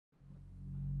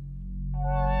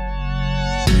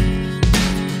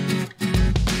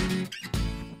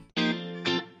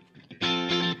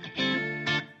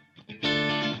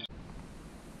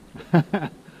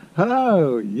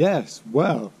Hello, yes,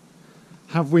 well,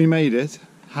 have we made it?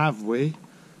 Have we?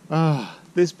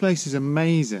 This place is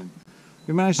amazing.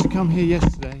 We managed to come here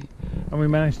yesterday and we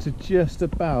managed to just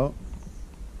about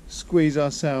squeeze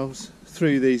ourselves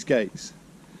through these gates.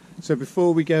 So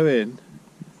before we go in,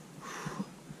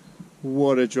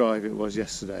 what a drive it was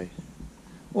yesterday.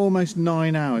 Almost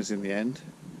 9 hours in the end,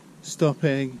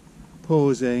 stopping,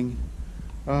 pausing,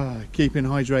 keeping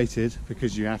hydrated,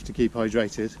 because you have to keep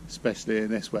hydrated, especially in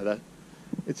this weather.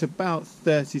 It's about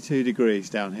 32 degrees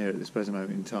down here at this present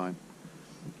moment in time,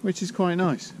 which is quite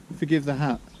nice. Forgive the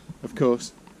hat, of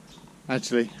course.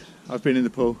 Actually, I've been in the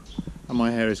pool and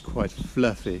my hair is quite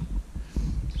fluffy.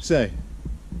 So,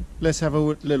 let's have a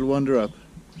little wander up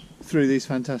through these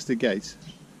fantastic gates.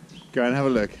 Go and have a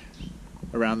look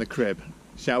around the crib,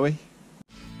 shall we?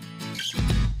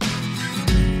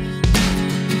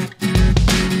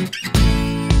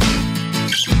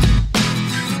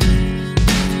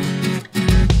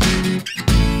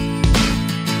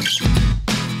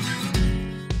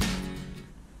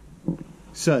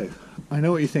 So, I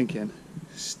know what you're thinking.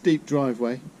 Steep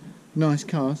driveway, nice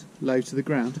cars, low to the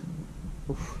ground.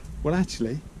 Oof. Well,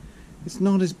 actually, it's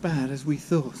not as bad as we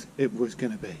thought it was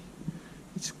going to be.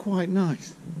 It's quite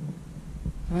nice.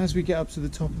 And as we get up to the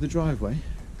top of the driveway,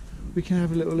 we can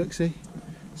have a little look-see,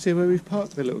 see where we've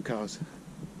parked the little cars.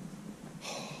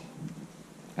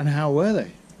 And how were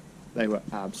they? They were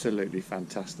absolutely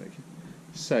fantastic.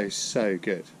 So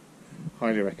good.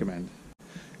 Highly recommend.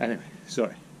 Anyway,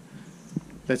 sorry.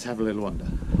 Let's have a little wander.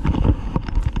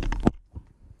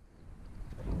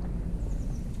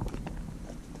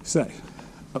 So,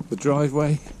 up the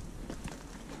driveway,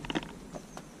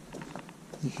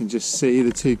 you can just see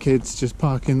the two kids just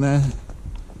parking there.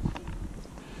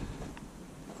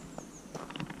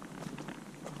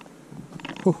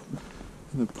 Oh,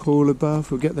 and the pool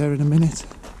above, we'll get there in a minute.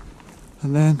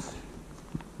 And then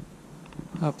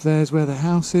up there's where the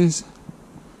house is,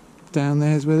 down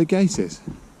there's where the gate is.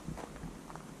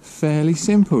 Fairly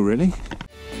simple, really.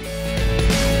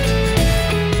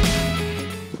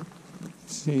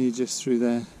 See just through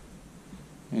there,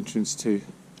 entrance to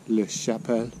Le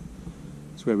Chapelle.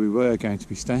 It's where we were going to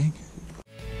be staying.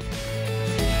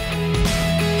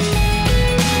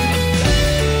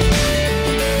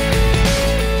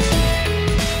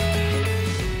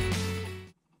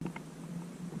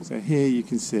 So here you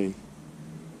can see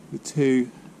the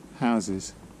two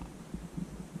houses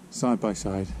side by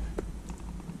side.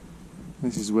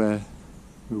 This is where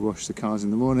we wash the cars in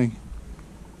the morning,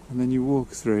 and then you walk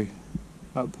through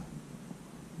up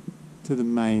to the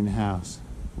main house.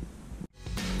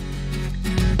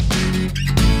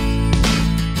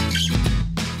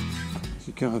 As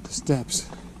you go up the steps,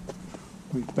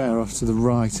 we bear off to the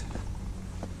right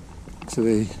to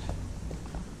the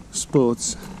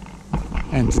sports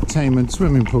entertainment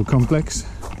swimming pool complex.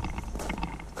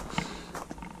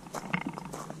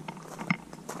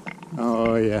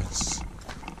 Oh yes,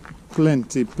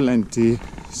 plenty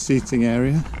seating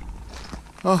area.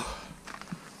 Oh,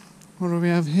 what do we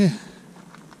have here?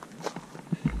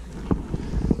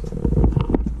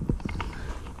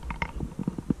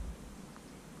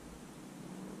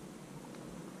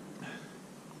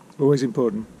 Always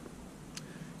important.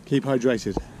 Keep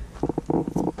hydrated.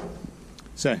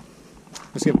 So,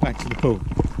 let's get back to the pool.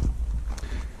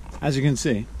 As you can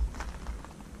see,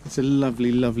 it's a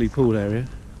lovely pool area.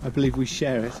 I believe we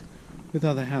share it with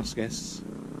other house guests.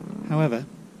 However,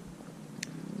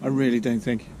 I really don't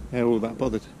think they're all that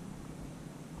bothered.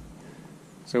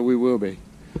 So we will be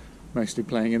mostly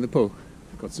playing in the pool.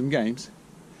 Got some games,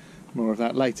 more of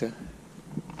that later.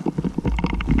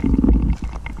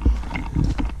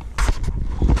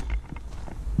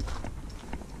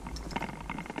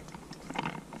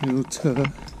 Little tour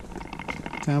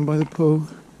down by the pool.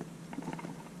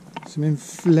 Some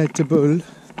inflatable.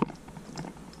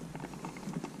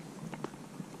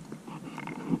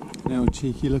 Now a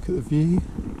cheeky look at the view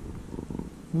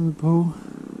from the pool.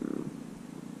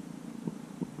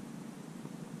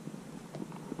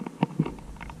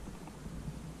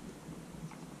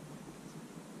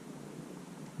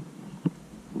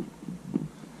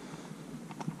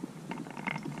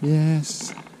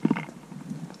 Yes,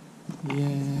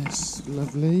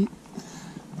 lovely.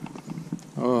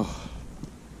 Oh,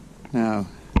 now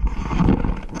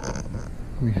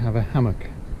we have a hammock.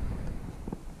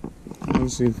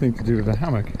 Obviously, the thing to do with a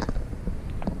hammock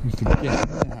is to get in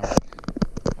the hammock.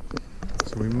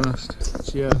 So we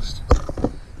must just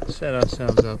set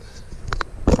ourselves up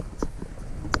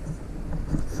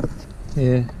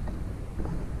here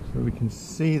so we can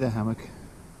see the hammock.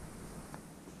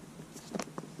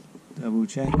 Double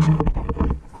check.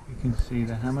 We can see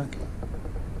the hammock.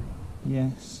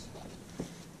 Yes.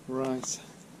 Right.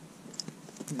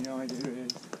 The idea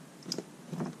is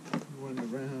run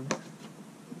around.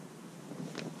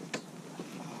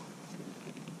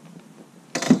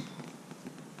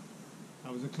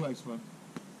 That was a close one.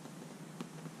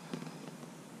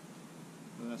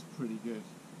 But that's pretty good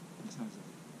in terms of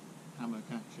hammock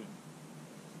action.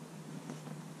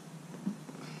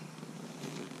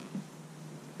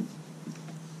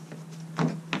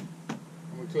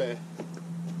 And we're clear.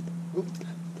 Oop,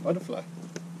 butterfly.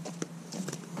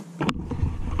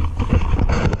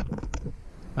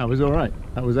 That was alright,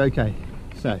 that was okay.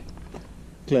 So,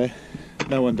 clear,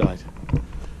 no one died.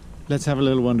 Let's have a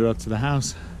little wander up to the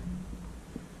house,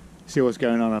 see what's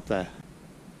going on up there.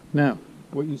 Now,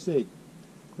 what you see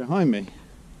behind me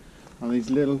are these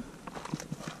little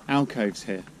alcoves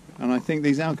here. And I think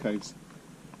these alcoves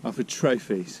are for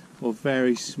trophies or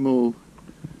very small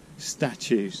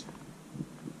statues.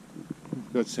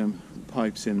 I've got some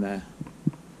pipes in there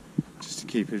just to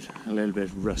keep it a little bit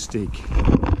rustic.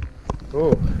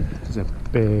 Oh, there's a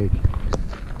big,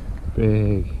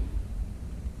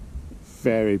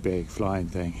 very big flying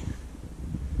thing.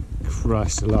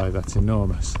 Christ alive, that's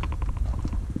enormous.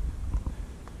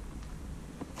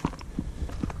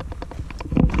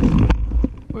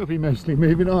 We'll be mostly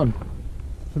moving on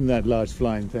from that large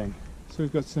flying thing. So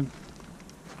we've got some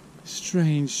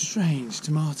strange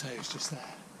tomatoes just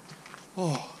there.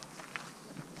 Oh,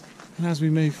 and as we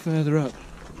move further up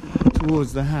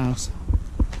towards the house,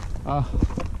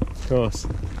 of course,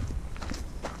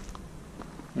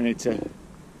 we need to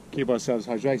keep ourselves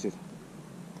hydrated.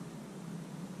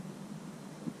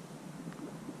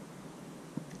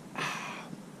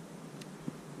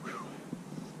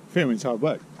 Filming's hard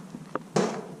work.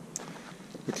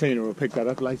 The cleaner will pick that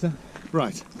up later.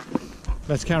 Right,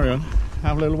 let's carry on.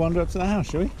 Have a little wander up to the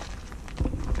house, shall we?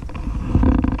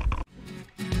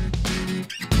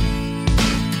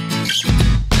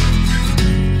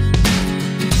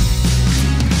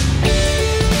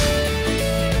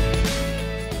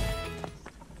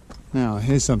 Now,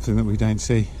 here's something that we don't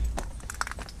see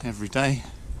every day.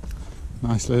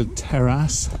 Nice little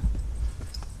terrace.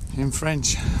 In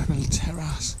French, a little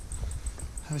terrace.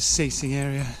 Have a seating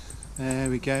area. There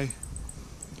we go.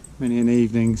 Many an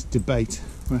evening's debate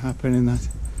will happen in that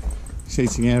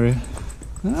seating area.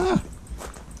 Ah,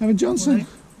 Evan Johnson.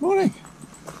 Morning.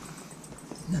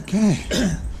 Okay.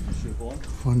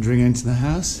 Wandering into the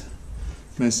house.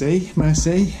 Merci.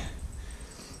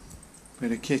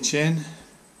 Bit of kitchen.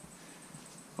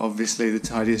 Obviously the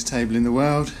tidiest table in the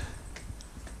world.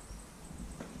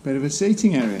 Bit of a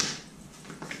seating area.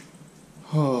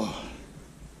 Oh,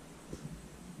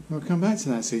 we'll come back to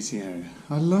that seating area.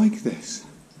 I like this.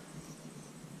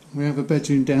 We have a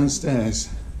bedroom downstairs.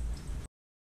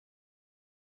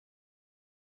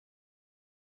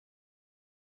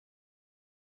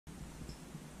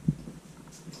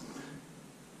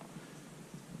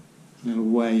 A little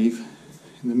wave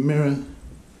in the mirror.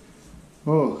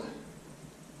 Oh.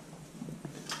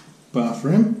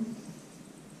 Bathroom,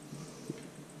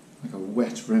 like a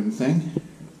wet room thing.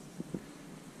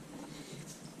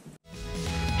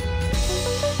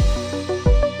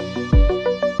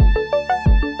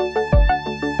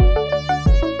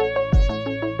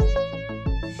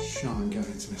 Shan't go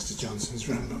into Mr. Johnson's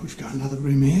room, but we've got another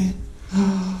room here.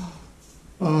 Oh,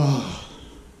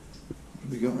 what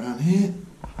have we got around here?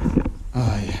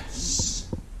 Ah, yes.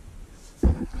 A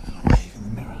little wave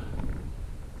in the mirror.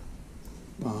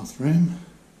 Bathroom.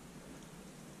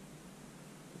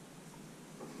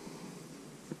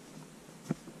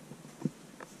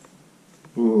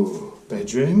 Ooh,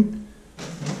 bedroom.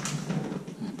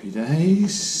 Happy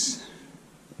days.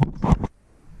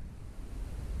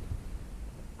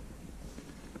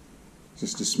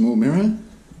 Just a small mirror.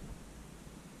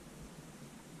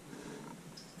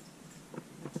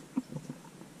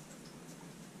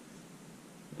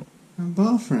 And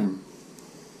bathroom.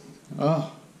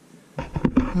 Oh.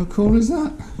 How cool is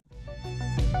that?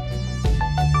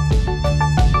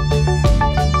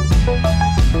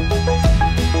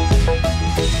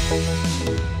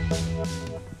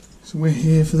 So we're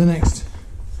here for the next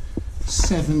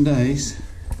 7 days.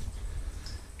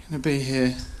 Gonna be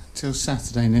here till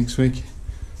Saturday next week.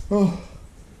 Oh,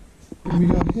 what have we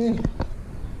got here?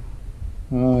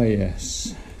 Oh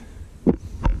yes.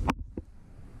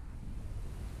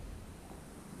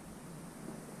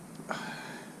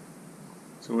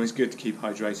 It's always good to keep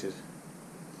hydrated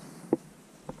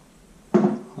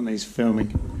on these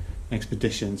filming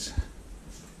expeditions.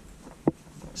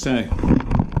 So,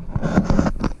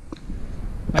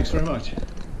 thanks very much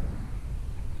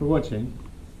for watching.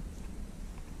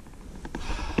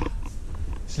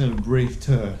 Just a little brief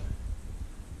tour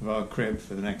of our crib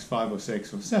for the next 5 or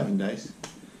 6 or 7 days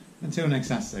until next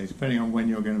Saturday, depending on when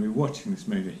you're going to be watching this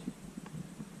movie.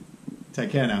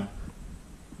 Take care now.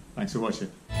 Thanks for watching.